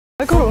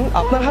করুন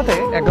আপনার হাতে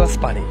এক গ্লাস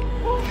পানি।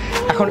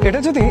 এখন এটা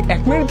যদি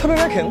 1 মিনিট ধরে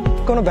রাখেন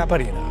কোনো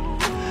ব্যাপারই না,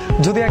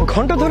 যদি 1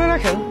 ঘন্টা ধরে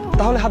রাখেন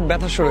তাহলে হাত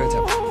ব্যথা শুরু হয়ে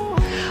যাবে,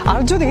 আর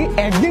যদি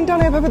একদিন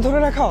টানা এভাবে ধরে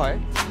রাখা হয়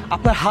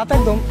আপনার হাত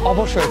একদম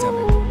অবশ হয়ে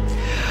যাবে।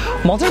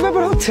 মজার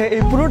ব্যাপার হচ্ছে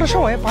এই পুরোটা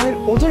সময় পানির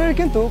ওজনের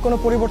কিন্তু কোনো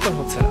পরিবর্তন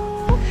হচ্ছে না,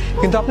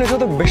 কিন্তু আপনি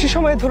যত বেশি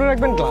সময় ধরে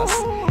রাখবেন গ্লাস,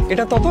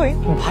 এটা ততই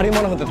ভারী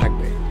মনে হতে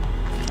থাকবে।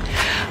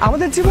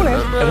 আমাদের জীবনে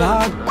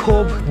রাগ,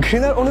 ক্ষোভ,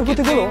 ঘৃণার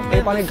অনুভূতিগুলো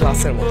এই পানির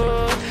গ্লাসের মতো।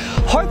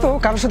 হয়তো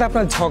কারোর সাথে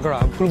আপনার ঝগড়া,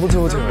 ভুল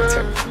বুঝাবুঝি হয়েছে,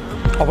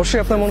 অবশ্যই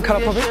আপনার মন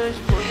খারাপ হবে।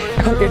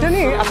 এখন এটা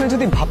নিয়ে আপনি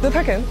যদি ভাবতে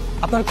থাকেন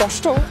আপনার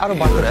কষ্ট আরো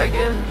বাড়তে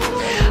থাকবে।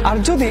 আর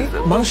যদি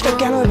মানুষটা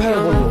কেন এভাবে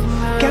বললো,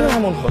 কেন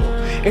এমন হলো,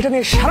 এটা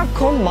নিয়ে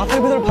সারাক্ষণ মাথার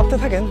ভিতর ভাবতে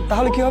থাকেন,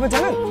 তাহলে কি হবে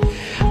জানেন?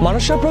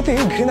 মানুষের প্রতি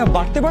ঘৃণা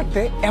বাড়তে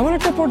বাড়তে এমন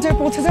একটা পর্যায়ে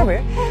পৌঁছে যাবে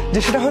যে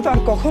সেটা হয়তো আর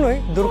কখনোই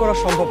দূর করা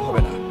সম্ভব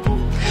হবে না।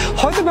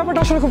 হয়তো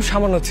ব্যাপারটা আসলে খুব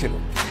সামান্য ছিল,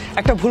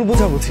 একটা ভুল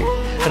বুঝাবুঝি,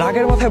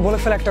 রাগের মাথায় বলে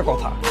ফেলা একটা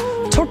কথা,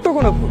 ছোট্ট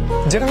কোনো ভুল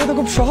যেটা হয়তো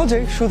খুব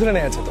সহজেই শুধরে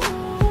নেওয়া যেত।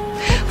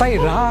 তাই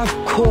রাগ,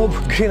 ক্ষোভ,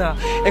 ঘৃণা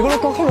এগুলো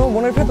কখনো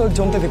মনের ভেতর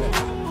জমতে দিবেন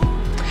না।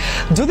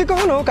 যদি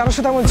কখনো কারোর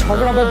সাথে এমন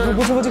ঝগড়া বা ভুল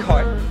বুঝাবুঝি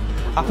হয়,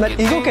 আপনার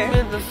ইগোকে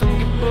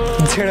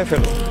ঝেড়ে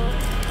ফেলুন।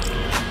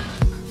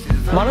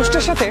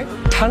 মানুষটার সাথে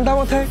ঠান্ডা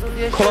মাথায়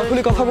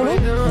খোলাখুলি কথা বলুন,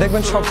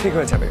 দেখবেন সব ঠিক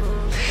হয়ে যাবে।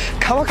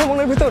 খামাখা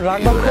মনের ভিতর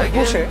রাগ বা ক্ষোভ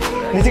বসে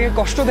নিজেকে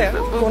কষ্ট দেওয়ার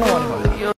কোনো মানে হয় না।